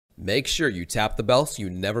Make sure you tap the bell so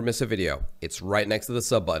you never miss a video. It's right next to the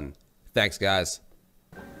sub button. Thanks, guys.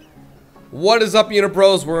 What is up,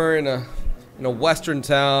 Unibros? We're in a western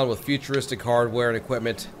town with futuristic hardware and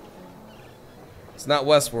equipment. It's not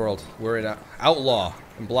Westworld. We're in Outlaw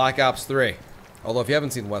in Black Ops 3. Although if you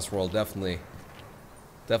haven't seen Westworld, definitely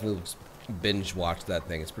binge watch that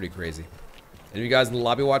thing. It's pretty crazy. Any of you guys in the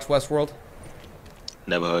lobby watch Westworld?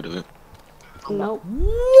 Never heard of it. Nope.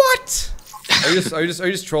 What? Are you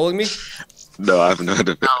just trolling me? No, I haven't heard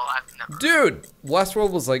of it. No, I've never. Dude,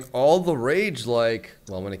 Westworld was like all the rage, like,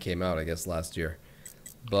 well, when it came out, I guess last year.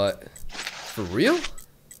 But for real?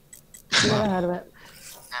 Never heard of it.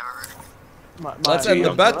 Never heard of it. Let's end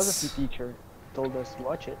the bets. Geography teacher told us to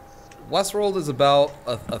watch it. Westworld is about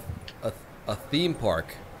a theme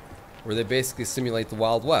park where they basically simulate the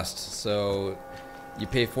Wild West. So you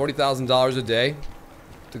pay $40,000 a day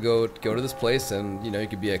to go to this place, and you know, you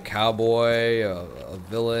could be a cowboy, a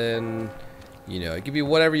villain, you know, it could be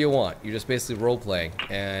whatever you want. You're just basically role playing,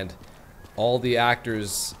 and all the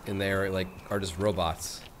actors in there are just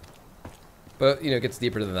robots. But you know, it gets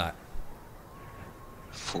deeper than that.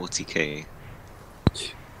 40K.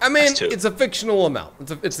 I mean, it's a fictional amount.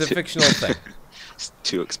 It's a fictional thing. It's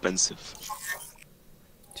too expensive.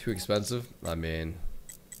 Too expensive? I mean,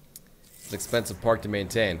 it's an expensive park to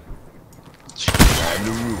maintain.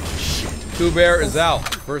 Pooh Bear is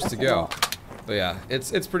out, first to go. But yeah,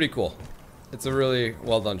 it's pretty cool. It's a really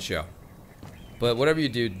well done show. But whatever you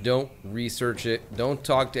do, don't research it. Don't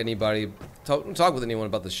talk to anybody. Don't talk with anyone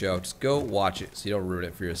about the show. Just go watch it so you don't ruin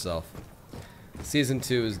it for yourself. Season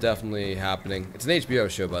 2 is definitely happening. It's an HBO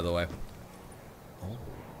show, by the way.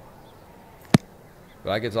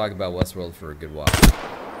 But I could talk about Westworld for a good while.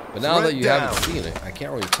 But now that you haven't seen it, I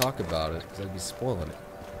can't really talk about it because I'd be spoiling it.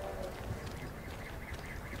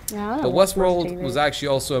 Yeah, But Westworld was actually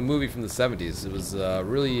also a movie from the 70s. It was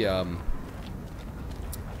really,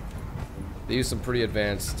 they used some pretty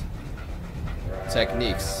advanced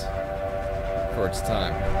techniques for its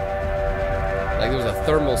time. Like there was a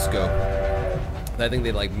thermal scope that I think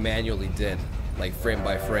they like manually did, like frame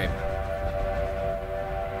by frame.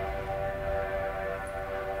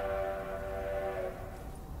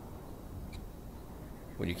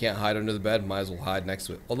 When you can't hide under the bed, might as well hide next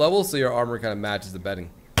to it. Although I will say your armor kind of matches the bedding.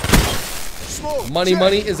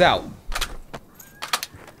 Money is out.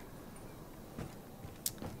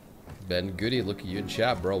 Ben Goody, look at you in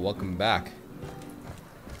chat, bro. Welcome back.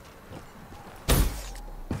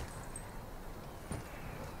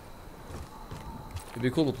 It'd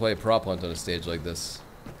be cool to play prop hunt on a stage like this.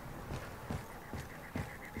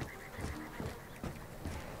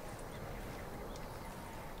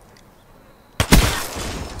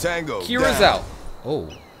 Tango. Kira's down. out. Oh,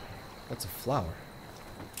 that's a flower.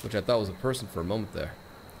 Which I thought was a person for a moment there.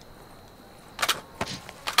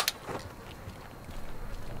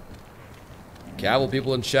 Cavil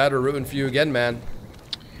people in chat are rooting for you again, man.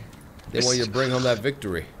 They want you to bring home that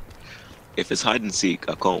victory. If it's hide and seek,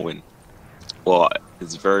 I can't win. Well,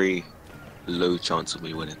 it's very low chance of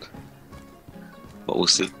me winning. But we'll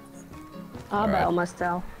see. I'll bet on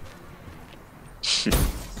myself.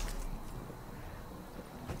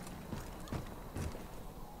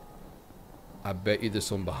 I bet you there's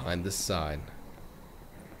someone behind this sign.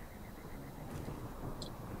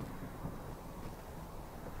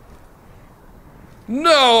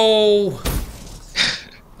 No!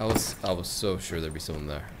 I was so sure there'd be someone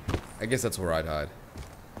there. I guess that's where I'd hide.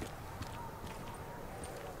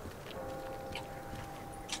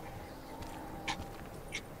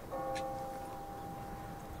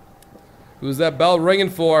 Who's that bell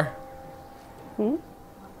ringing for? Hmm?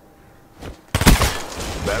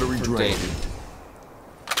 Battery drained.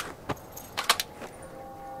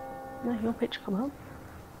 No, your pitch come home.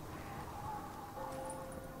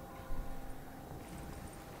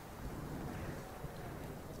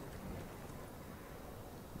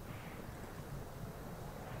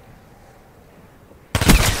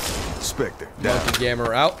 Spectre down. Monkey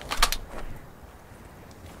Gamer out.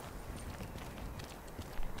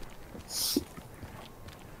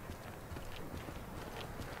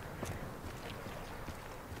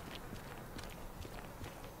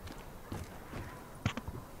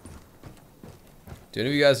 Do any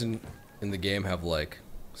of you guys in the game have like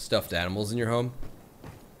stuffed animals in your home?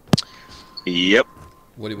 Yep.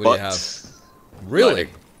 What do you have? Really?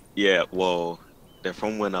 Yeah, well, they're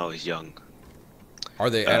from when I was young. Are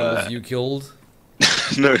they animals you killed?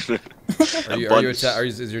 No. Is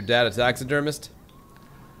your dad a taxidermist?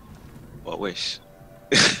 Well, I wish.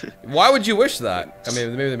 Why would you wish that? I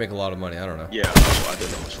mean, maybe they make a lot of money. I don't know. Yeah, I don't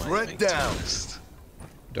know much money. Threat they make, to be down. honest.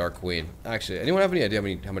 Dark Queen. Actually, anyone have any idea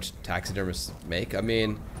how much taxidermists make? I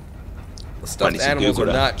mean, the stuffed need to animals are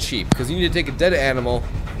Google that. not cheap because you need to take a dead animal,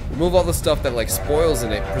 remove all the stuff that like spoils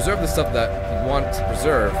in it, preserve the stuff that you want to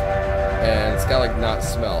preserve, and it's gotta like not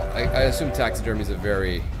smell. I assume taxidermy is a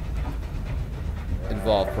very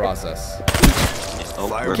involved process. Oh,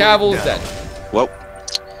 Fire Cavill's down. dead. well,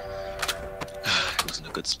 it wasn't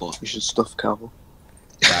a good spot. You should stuff Cavill.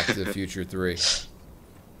 Back to the Future 3.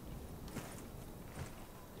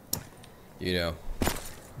 You know,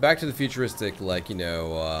 back to the futuristic, like, you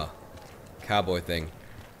know, cowboy thing.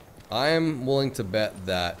 I am willing to bet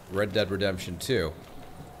that Red Dead Redemption 2,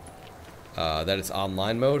 that its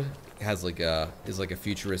online mode has like is like a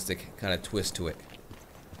futuristic kind of twist to it.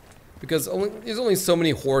 Because there's only so many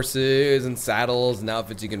horses and saddles and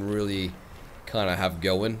outfits you can really kind of have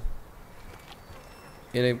going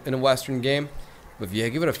in a Western game. But if you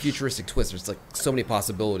give it a futuristic twist, there's like so many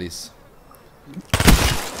possibilities.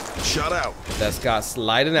 Shut out. That's got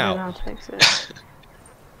sliding I don't know out. how to fix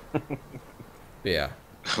it. Yeah.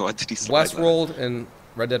 What did he slide like Westworld and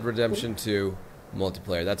Red Dead Redemption 2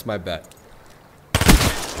 multiplayer. That's my bet.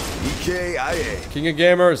 EKIA. King of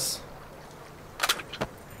Gamers.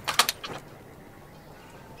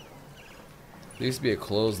 There used to be a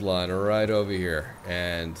clothesline right over here,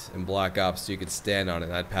 and in Black Ops you could stand on it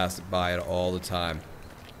and I'd pass it by it all the time.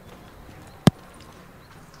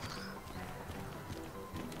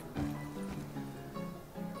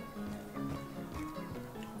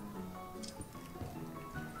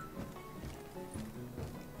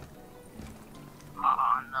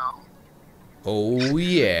 Oh no. Oh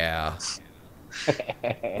yeah.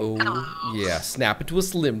 Oh yeah. Snap it to a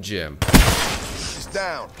Slim Jim. It's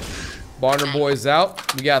down. Barner Boy's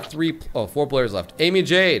out. We got 4 players left. Amy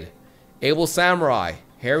Jade, Able Samurai,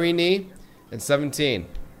 Harry Knee, and 17.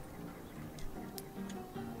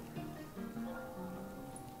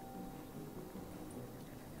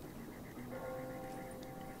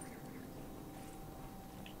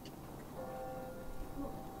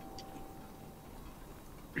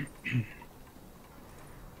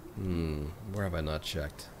 Where have I not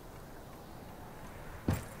checked?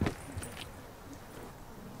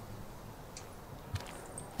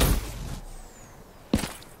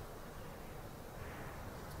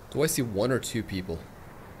 Do I see 1 or 2 people?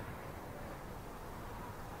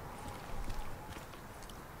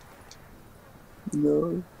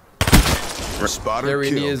 No. Spotter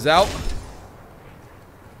Harry Knee kill. is out.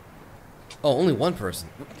 Oh, only 1 person.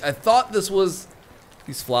 I thought this was...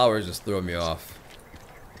 These flowers just throw me off.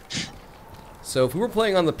 So if we were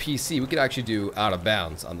playing on the PC, we could actually do Out of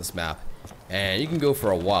Bounds on this map. And you can go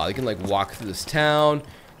for a while. You can like walk through this town.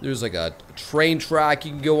 There's like a train track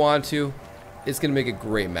you can go onto. It's going to make a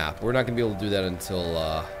great map. We're not going to be able to do that until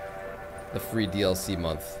the free DLC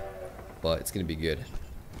month. But it's going to be good.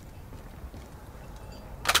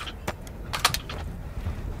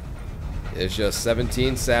 It's just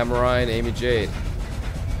 17, Samurai, and Amy Jade.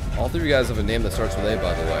 All 3 of you guys have a name that starts with A,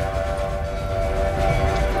 by the way.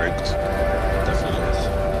 Rigged. Definitely is.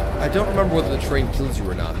 I don't remember whether the train kills you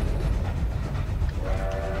or not.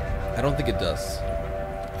 I don't think it does.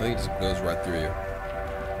 I think it just goes right through you.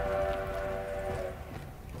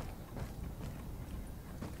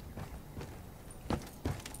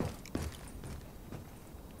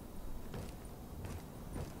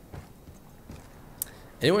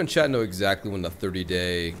 Anyone in chat know exactly when the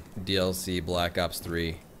 30-day DLC Black Ops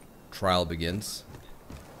 3 trial begins?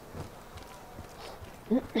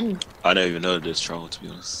 I don't even know this trial, to be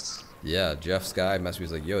honest. Yeah, Jeff Sky messaged me,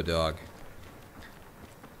 he's like, yo dog,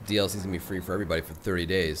 DLC's gonna be free for everybody for 30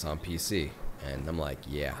 days on PC. And I'm like,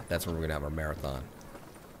 yeah, that's when we're gonna have our marathon.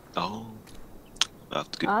 Oh. I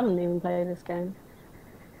have to go. I don't even play this game.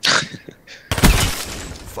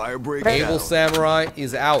 Fire break Able down. Samurai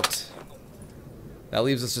is out. That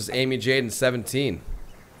leaves us just Amy Jade and 17.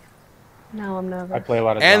 Now I'm nervous. I play a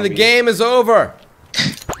lot of And the zombies. game is over!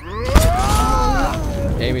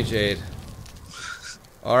 Amy Jade.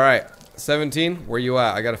 Alright, 17, where you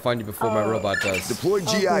at? I gotta find you before my robot does. Deploy I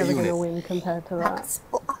was GI never unit. gonna win compared to that.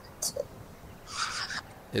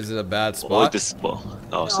 Is it a bad Oh, spot? this spot.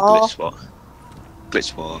 Oh, it's a glitch spot. Glitch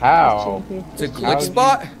spot. How? It's a glitch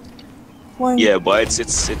spot? Yeah, but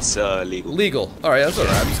it's legal. Legal. Alright, that's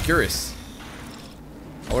alright. I'm just curious.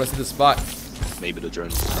 I wanna see the spot. Maybe the drone.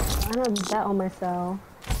 I don't bet on myself.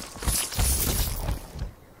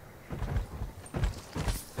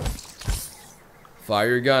 Fire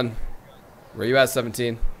your gun. Where you at,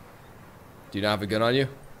 17? Do you not have a gun on you?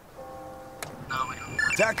 No, we don't.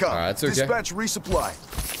 TACOM. Alright, that's okay. Dispatch resupply.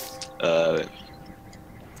 Oh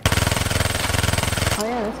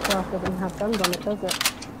yeah, this craft doesn't have guns on it, does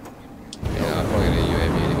it? Yeah, I'm probably gonna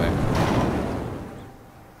UAV anyway.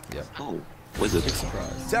 Yep. Oh. Wizard. Big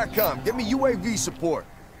surprise. TACCOM, get me UAV support.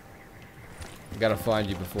 I gotta find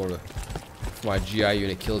you before my GI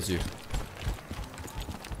unit kills you.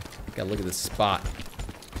 Gotta look at this spot.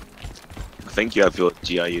 I think you have your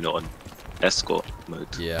GI unit on escort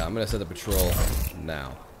mode. Yeah, I'm gonna set the patrol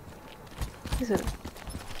now. Is it?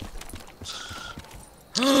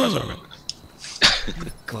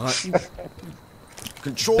 God, you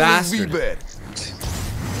Control Bastard. the V-bed.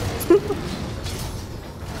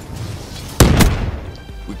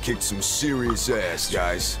 We kicked some serious ass,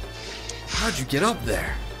 guys. how'd you get up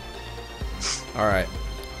there? All right,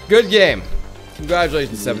 good game.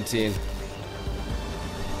 Congratulations, 17.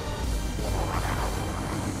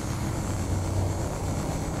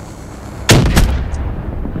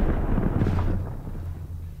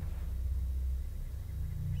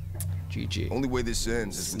 GG. Only way this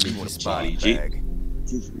ends is when you want to GG. buy a bag.